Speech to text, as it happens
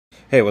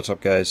Hey, what's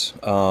up, guys?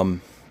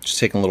 Just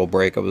taking a little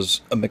break. I was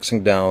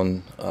mixing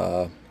down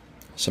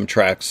some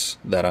tracks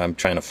that I'm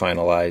trying to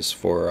finalize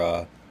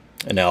for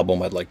an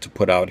album I'd like to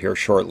put out here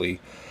shortly,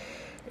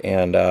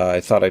 and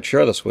I thought I'd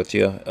share this with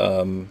you.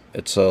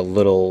 It's a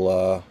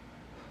little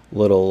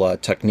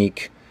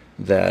technique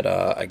that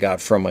I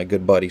got from my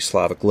good buddy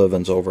Slavic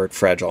Livens over at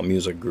Fragile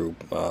Music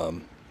Group.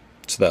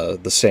 It's the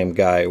same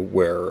guy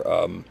where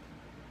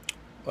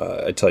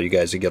I tell you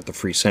guys to get the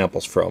free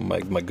samples from,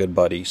 my good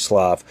buddy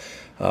Slav.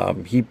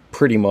 He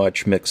pretty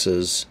much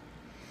mixes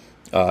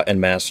and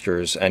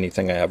masters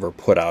anything I ever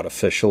put out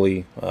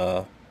officially.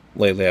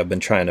 Lately I've been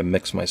trying to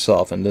mix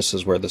myself, and this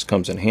is where this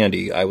comes in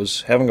handy. I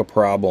was having a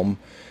problem,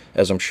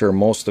 as I'm sure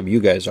most of you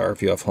guys are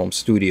if you have home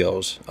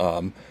studios,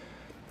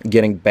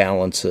 getting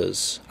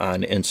balances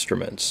on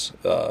instruments.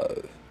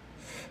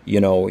 You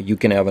know, you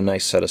can have a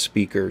nice set of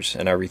speakers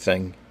and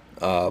everything,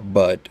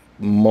 but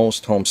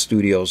most home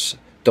studios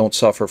don't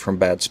suffer from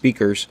bad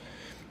speakers.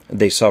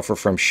 They suffer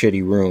from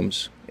shitty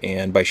rooms.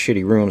 And by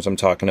shitty rooms, I'm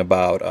talking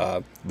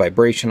about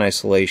vibration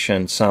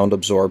isolation, sound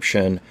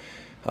absorption.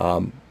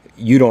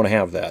 You don't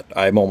have that.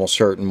 I'm almost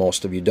certain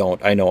most of you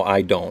don't. I know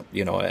I don't,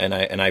 you know,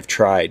 and I've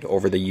tried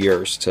over the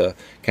years to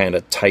kind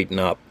of tighten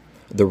up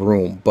the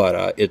room,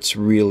 but it's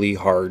really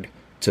hard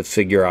to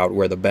figure out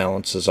where the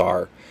balances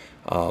are.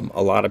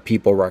 A lot of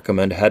people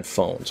recommend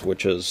headphones,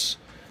 which is,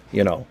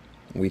 you know,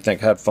 we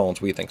think headphones,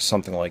 we think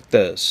something like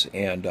this,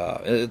 and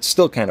it's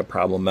still kind of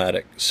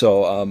problematic.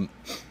 So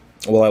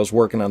while I was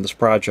working on this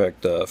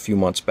project a few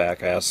months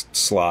back, I asked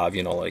Slav,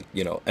 do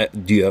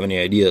you have any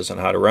ideas on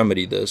how to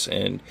remedy this?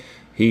 And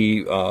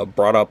he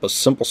brought up a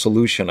simple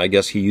solution. I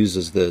guess he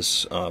uses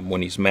this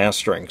when he's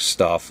mastering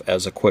stuff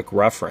as a quick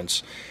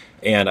reference.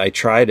 And I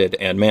tried it,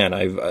 and man,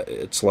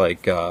 it's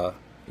like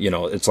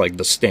it's like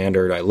the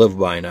standard I live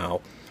by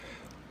now.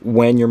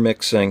 When you're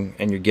mixing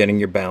and you're getting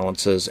your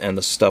balances and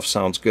the stuff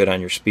sounds good on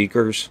your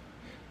speakers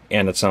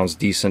and it sounds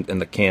decent in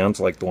the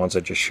cans like the ones I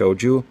just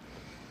showed you,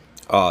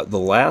 the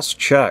last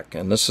check,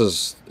 and this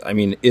is, I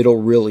mean,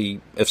 it'll really,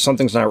 if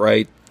something's not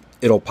right,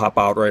 it'll pop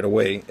out right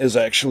away, is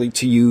actually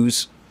to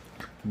use,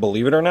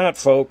 believe it or not,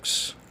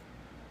 folks,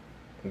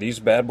 these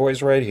bad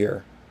boys right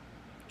here.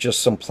 Just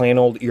some plain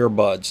old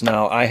earbuds.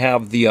 Now, I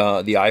have the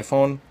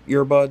iPhone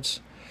earbuds,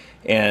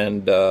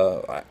 and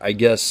I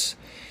guess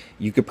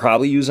you could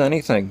probably use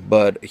anything,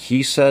 but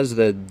he says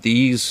that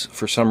these,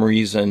 for some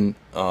reason,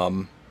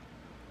 the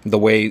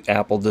way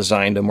Apple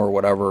designed them or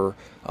whatever,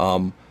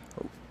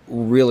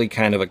 really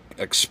kind of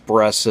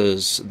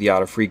expresses the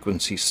out of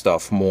frequency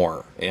stuff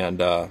more,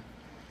 and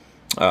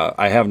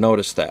I have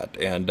noticed that.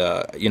 And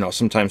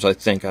sometimes I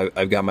think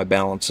I've got my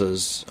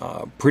balances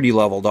pretty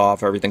leveled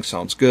off. Everything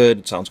sounds good.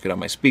 It sounds good on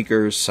my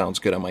speakers, sounds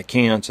good on my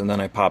cans, and then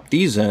I pop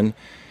these in,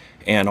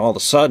 and all of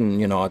a sudden,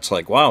 it's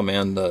like, wow,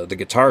 man, the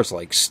guitar's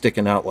like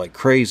sticking out like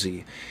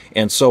crazy.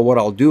 And so what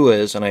I'll do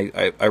is, and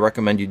I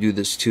recommend you do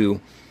this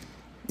too,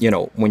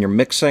 when you're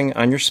mixing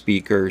on your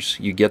speakers,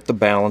 you get the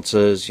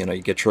balances,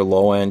 you get your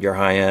low end, your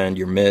high end,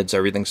 your mids,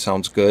 everything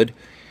sounds good.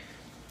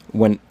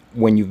 When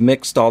you've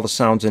mixed all the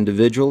sounds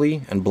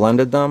individually and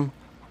blended them,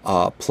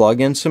 plug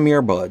in some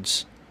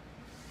earbuds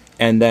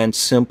and then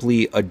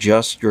simply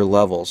adjust your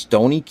levels.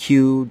 Don't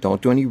EQ,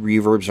 don't do any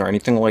reverbs or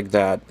anything like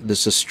that.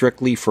 This is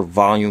strictly for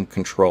volume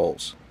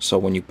controls. So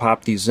when you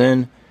pop these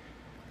in,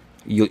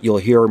 you'll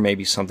hear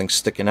maybe something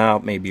sticking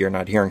out, maybe you're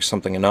not hearing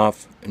something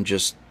enough, and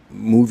just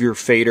move your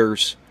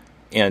faders,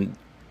 and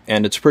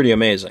it's pretty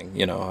amazing.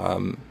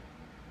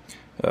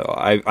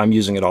 I'm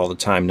using it all the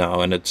time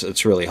now, and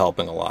it's really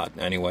helping a lot.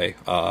 Anyway,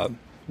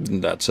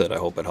 that's it. I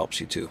hope it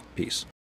helps you too. Peace.